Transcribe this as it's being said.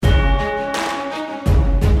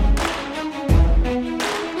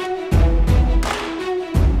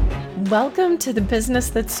Welcome to the Business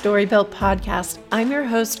That's Story Built podcast. I'm your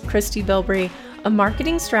host, Christy Bilbrey, a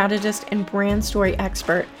marketing strategist and brand story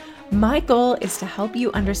expert. My goal is to help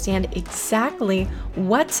you understand exactly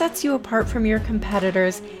what sets you apart from your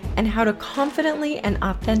competitors and how to confidently and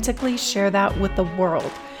authentically share that with the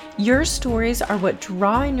world. Your stories are what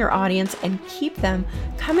draw in your audience and keep them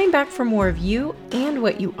coming back for more of you and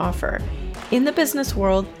what you offer. In the business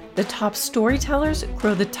world, the top storytellers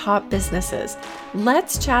grow the top businesses.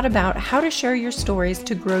 Let's chat about how to share your stories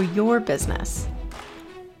to grow your business.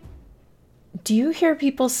 Do you hear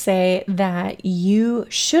people say that you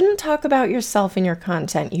shouldn't talk about yourself in your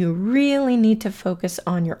content? You really need to focus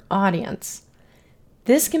on your audience.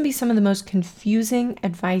 This can be some of the most confusing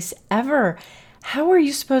advice ever. How are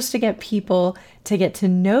you supposed to get people to get to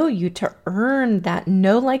know you, to earn that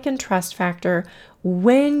know, like, and trust factor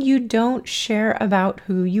when you don't share about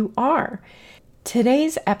who you are?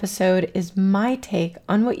 Today's episode is my take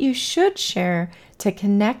on what you should share to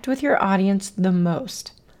connect with your audience the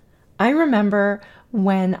most. I remember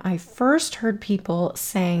when I first heard people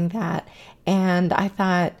saying that, and I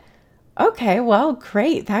thought, okay, well,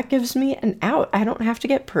 great. That gives me an out. I don't have to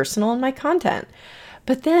get personal in my content.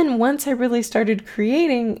 But then once I really started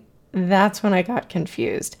creating, that's when I got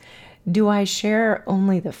confused. Do I share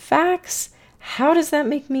only the facts? How does that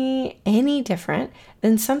make me any different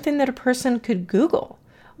than something that a person could Google?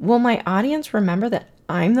 Will my audience remember that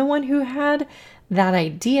I'm the one who had that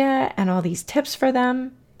idea and all these tips for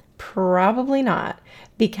them? Probably not,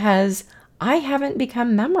 because I haven't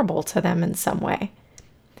become memorable to them in some way.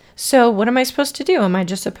 So what am I supposed to do? Am I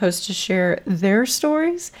just supposed to share their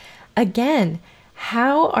stories? Again,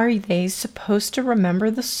 how are they supposed to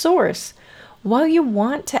remember the source? While you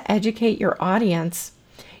want to educate your audience,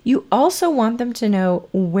 you also want them to know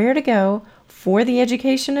where to go for the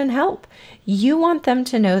education and help. You want them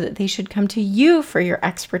to know that they should come to you for your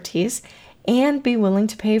expertise and be willing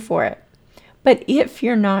to pay for it. But if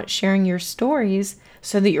you're not sharing your stories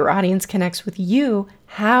so that your audience connects with you,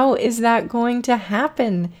 how is that going to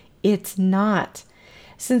happen? It's not.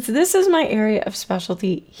 Since this is my area of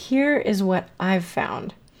specialty, here is what I've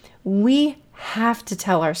found. We have to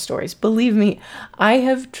tell our stories. Believe me, I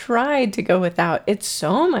have tried to go without. It's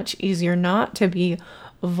so much easier not to be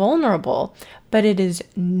vulnerable, but it is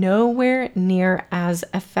nowhere near as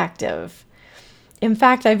effective. In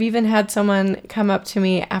fact, I've even had someone come up to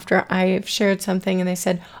me after I've shared something and they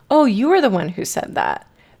said, "Oh, you were the one who said that,"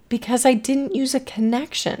 because I didn't use a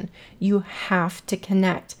connection. You have to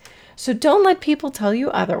connect. So don't let people tell you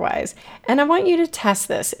otherwise. And I want you to test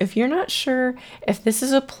this. If you're not sure if this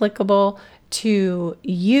is applicable to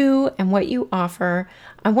you and what you offer,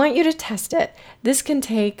 I want you to test it. This can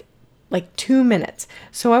take like 2 minutes.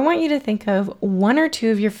 So I want you to think of one or two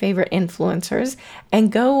of your favorite influencers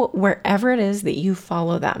and go wherever it is that you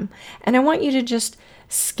follow them. And I want you to just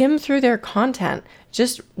skim through their content,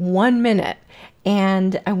 just 1 minute.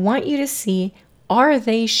 And I want you to see, are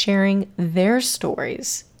they sharing their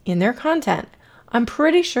stories in their content? I'm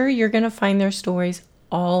pretty sure you're going to find their stories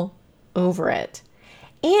all over it.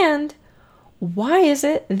 And why is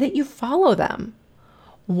it that you follow them?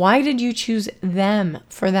 Why did you choose them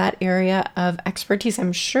for that area of expertise?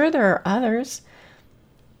 I'm sure there are others.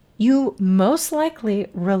 You most likely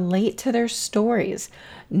relate to their stories,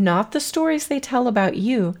 not the stories they tell about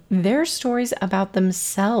you, their stories about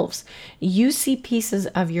themselves. You see pieces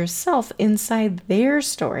of yourself inside their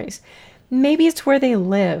stories. Maybe it's where they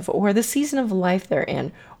live or the season of life they're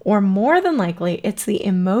in, or more than likely, it's the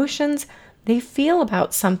emotions they feel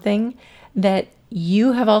about something that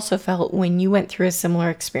you have also felt when you went through a similar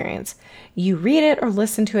experience. You read it or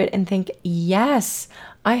listen to it and think, yes,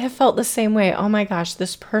 I have felt the same way. Oh my gosh,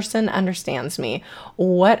 this person understands me.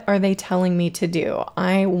 What are they telling me to do?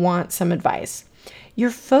 I want some advice.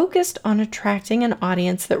 You're focused on attracting an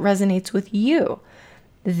audience that resonates with you.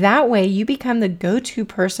 That way you become the go-to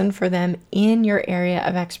person for them in your area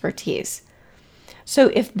of expertise.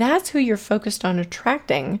 So if that's who you're focused on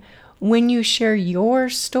attracting, when you share your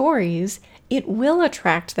stories, it will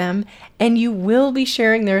attract them and you will be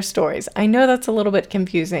sharing their stories. I know that's a little bit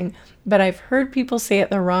confusing, but I've heard people say it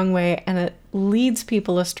the wrong way and it leads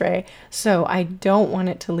people astray. So I don't want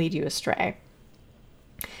it to lead you astray.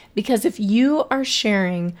 Because if you are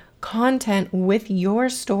sharing content with your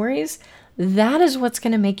stories, that is what's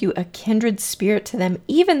going to make you a kindred spirit to them,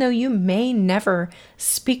 even though you may never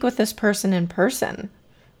speak with this person in person.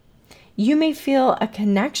 You may feel a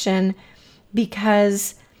connection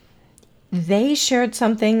because they shared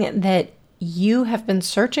something that you have been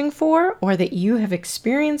searching for, or that you have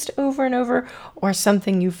experienced over and over, or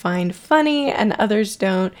something you find funny and others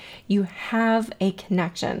don't, you have a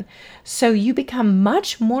connection. So you become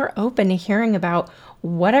much more open to hearing about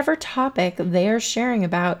whatever topic they're sharing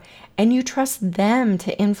about, and you trust them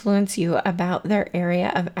to influence you about their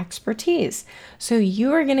area of expertise. So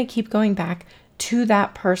you are going to keep going back to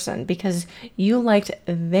that person because you liked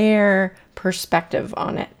their perspective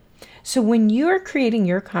on it. So when you are creating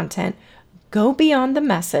your content, go beyond the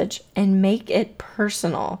message and make it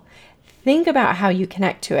personal. Think about how you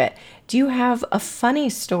connect to it. Do you have a funny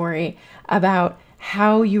story about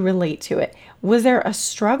how you relate to it? Was there a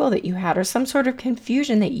struggle that you had or some sort of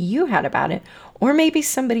confusion that you had about it? Or maybe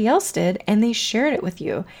somebody else did and they shared it with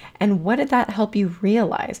you. And what did that help you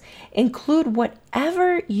realize? Include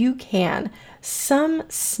whatever you can, some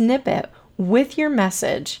snippet with your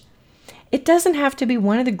message. It doesn't have to be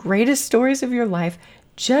one of the greatest stories of your life,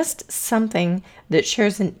 just something that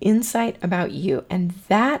shares an insight about you. And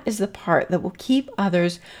that is the part that will keep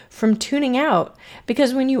others from tuning out,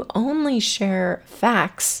 because when you only share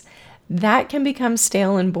facts, that can become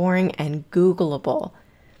stale and boring and Googleable.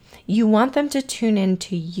 You want them to tune in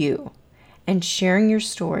to you, and sharing your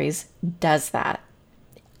stories does that.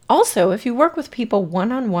 Also, if you work with people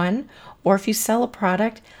one-on-one, or if you sell a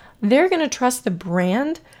product, they're going to trust the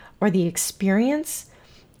brand or the experience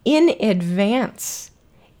in advance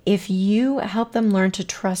if you help them learn to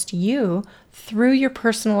trust you through your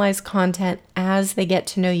personalized content as they get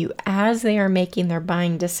to know you, as they are making their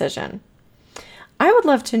buying decision. I would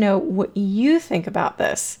love to know what you think about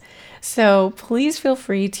this. So please feel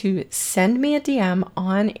free to send me a DM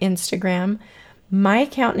on Instagram. My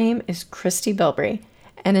account name is Christy Bilbrey.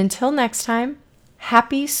 And until next time,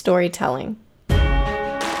 happy storytelling.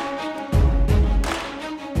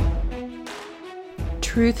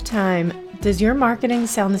 Truth time. Does your marketing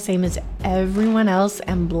sound the same as everyone else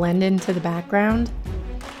and blend into the background?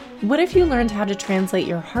 What if you learned how to translate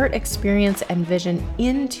your heart experience and vision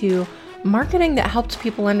into marketing that helps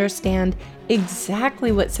people understand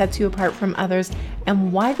exactly what sets you apart from others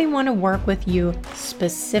and why they want to work with you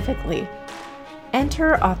specifically?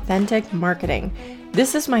 Enter Authentic Marketing.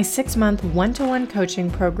 This is my 6-month one-to-one coaching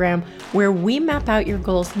program where we map out your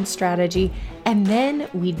goals and strategy, and then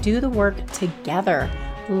we do the work together.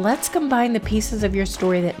 Let's combine the pieces of your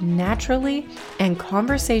story that naturally and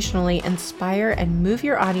conversationally inspire and move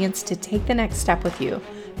your audience to take the next step with you.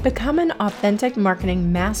 Become an authentic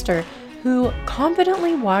marketing master who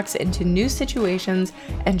confidently walks into new situations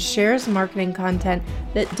and shares marketing content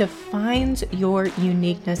that defines your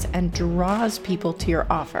uniqueness and draws people to your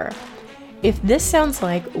offer. If this sounds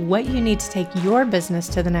like what you need to take your business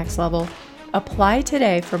to the next level, apply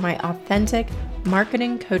today for my Authentic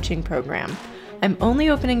Marketing Coaching Program. I'm only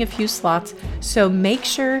opening a few slots, so make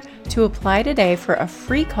sure to apply today for a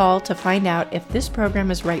free call to find out if this program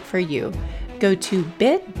is right for you. Go to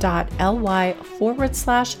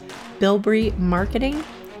bit.ly/Bilbrey Marketing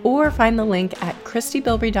or find the link at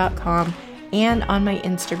christybilbrey.com and on my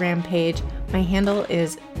Instagram page. My handle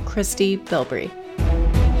is Christy Bilbrey.